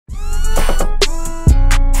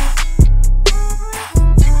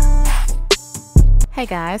Hey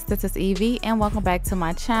guys, this is Evie and welcome back to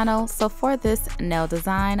my channel. So for this nail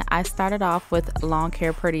design, I started off with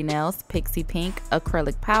LongHairPrettyNails Pixie Pink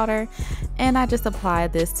acrylic powder, and I just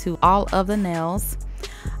applied this to all of the nails.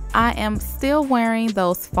 I am still wearing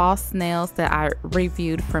those false nails that I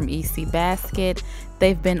reviewed from EC Basket.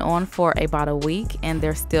 They've been on for about a week and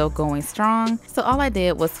they're still going strong. So all I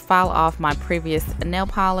did was file off my previous nail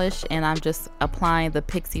polish and I'm just applying the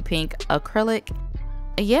Pixie Pink acrylic.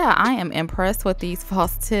 Yeah, I am impressed with these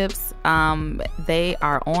false tips. They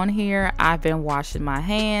are on here. I've been washing my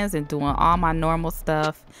hands and doing all my normal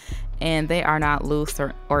stuff and they are not loose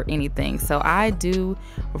or anything. So I do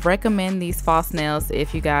recommend these false nails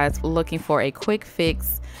if you guys looking for a quick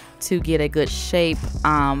fix to get a good shape,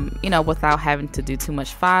 without having to do too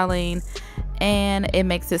much filing. And it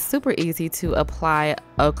makes it super easy to apply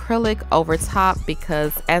acrylic over top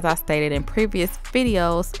because, as I stated in previous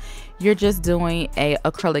videos, you're just doing a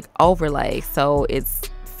acrylic overlay, so it's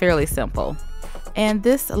fairly simple. And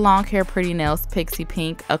this LongHairPrettyNails Pixie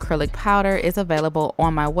Pink acrylic powder is available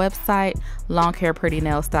on my website,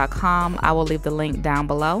 LongHairPrettyNails.com. I will leave the link down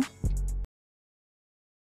below.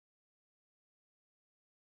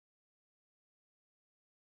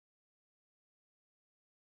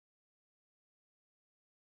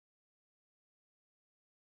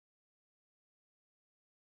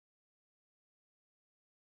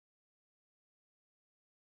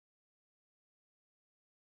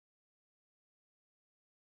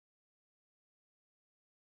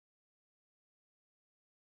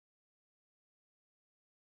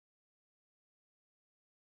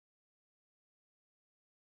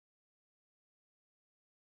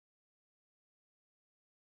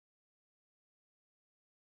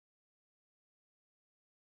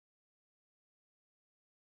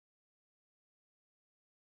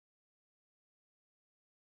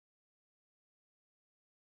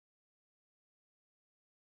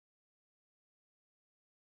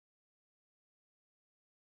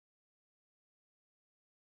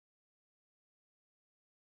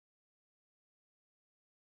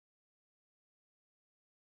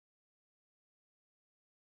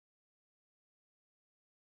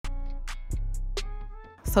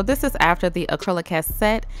 So this is after the acrylic has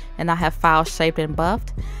set and I have file shaped and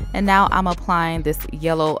buffed. And now I'm applying this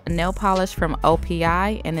yellow nail polish from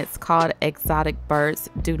OPI and it's called Exotic Birds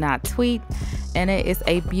Do Not Tweet. And it is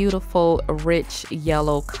a beautiful, rich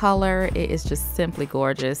yellow color. It is just simply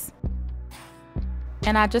gorgeous.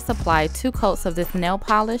 And I just applied 2 coats of this nail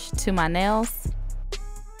polish to my nails.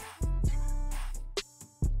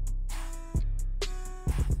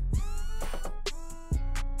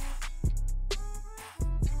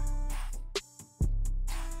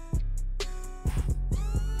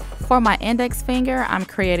 For my index finger, I'm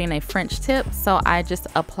creating a French tip, so I just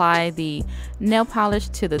apply the nail polish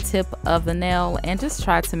to the tip of the nail and just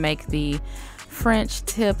try to make the French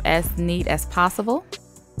tip as neat as possible.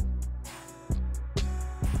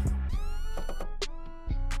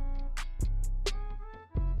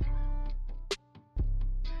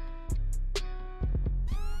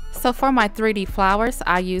 So for my 3D flowers,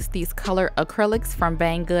 I use these color acrylics from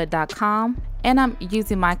Banggood.com, and I'm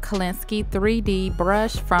using my Kolinsky 3D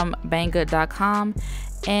brush from Banggood.com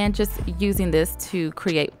and just using this to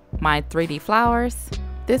create my 3D flowers.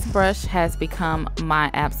 This brush has become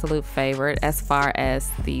my absolute favorite as far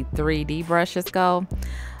as the 3D brushes go.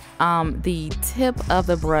 The tip of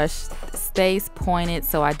the brush stays pointed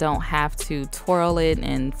so I don't have to twirl it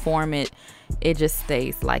and form it. It just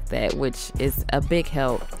stays like that, which is a big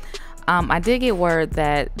help. I did get word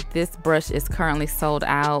that this brush is currently sold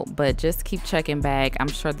out, but just keep checking back. I'm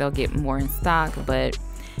sure they'll get more in stock, but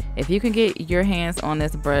if you can get your hands on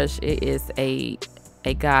this brush, it is a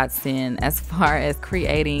godsend as far as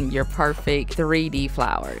creating your perfect 3D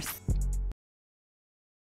flowers.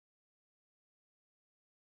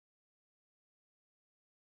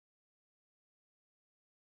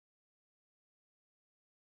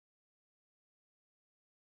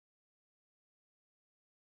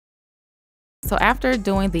 So after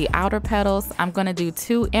doing the outer petals, I'm going to do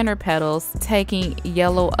 2 inner petals, taking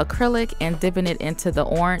yellow acrylic and dipping it into the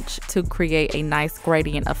orange to create a nice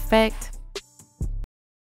gradient effect.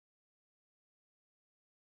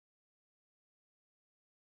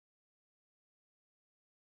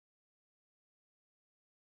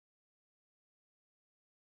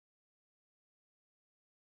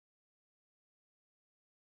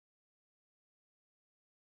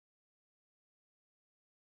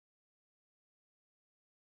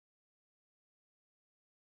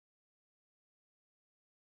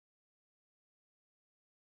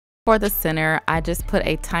 For the center, I just put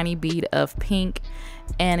a tiny bead of pink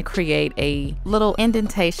and create a little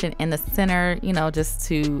indentation in the center, you know, just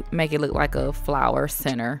to make it look like a flower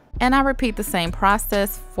center. And I repeat the same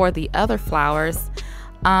process for the other flowers.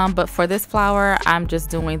 But for this flower, I'm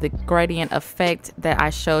just doing the gradient effect that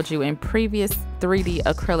I showed you in previous 3D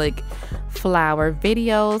acrylic flower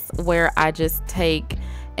videos, where I just take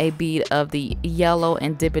a bead of the yellow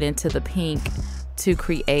and dip it into the pink to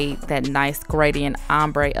create that nice gradient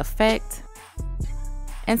ombre effect.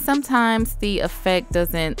 And sometimes the effect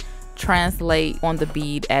doesn't translate on the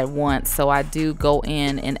bead at once, so I do go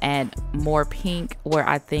in and add more pink where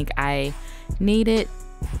I think I need it.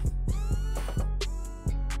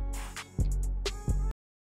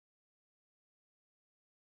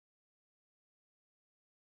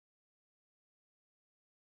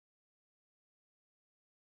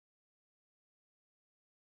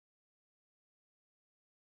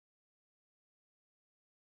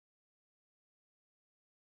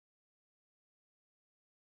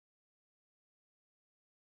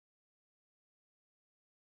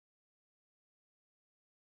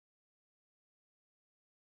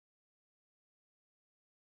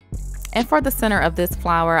 And for the center of this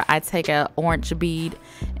flower, I take an orange bead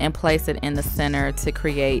and place it in the center to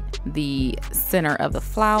create the center of the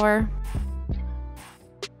flower.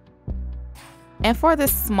 And for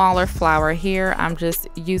this smaller flower here, I'm just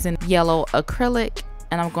using yellow acrylic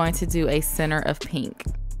and I'm going to do a center of pink.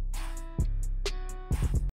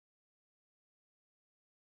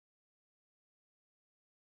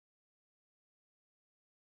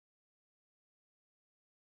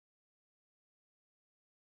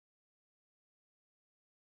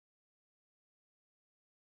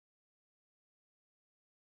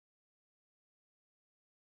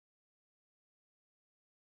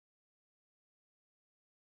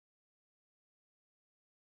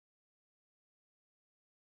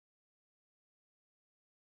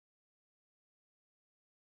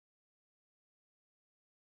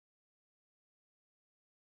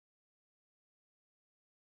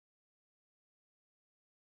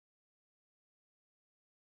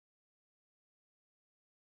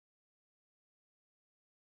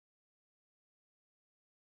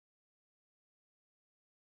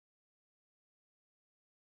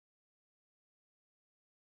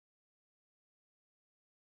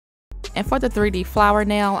 And for the 3D flower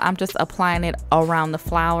nail, I'm just applying it around the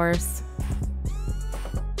flowers.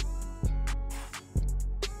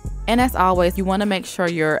 And as always, you want to make sure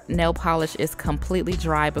your nail polish is completely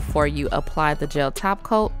dry before you apply the gel top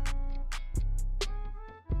coat.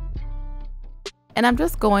 And I'm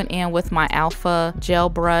just going in with my Alpha gel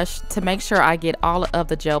brush to make sure I get all of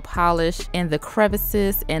the gel polish in the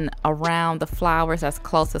crevices and around the flowers as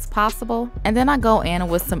close as possible. And then I go in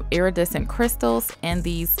with some iridescent crystals and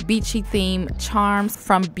these beachy theme charms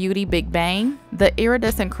from Beauty Big Bang. The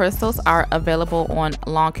iridescent crystals are available on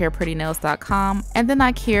LongHairPrettyNails.com. And then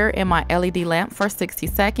I cure in my LED lamp for 60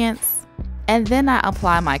 seconds. And then I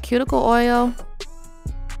apply my cuticle oil.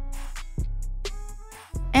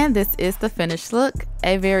 And this is the finished look.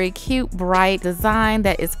 A very cute, bright design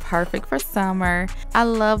that is perfect for summer. I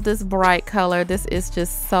love this bright color. This is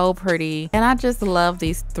just so pretty. And I just love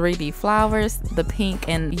these 3D flowers. The pink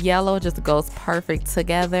and yellow just goes perfect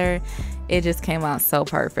together. It just came out so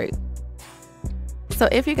perfect. So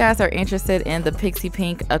if you guys are interested in the Pixie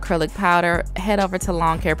Pink acrylic powder, head over to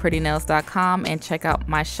LongHairPrettyNails.com and check out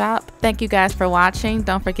my shop. Thank you guys for watching.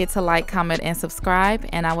 Don't forget to like, comment, and subscribe,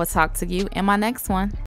 and I will talk to you in my next one.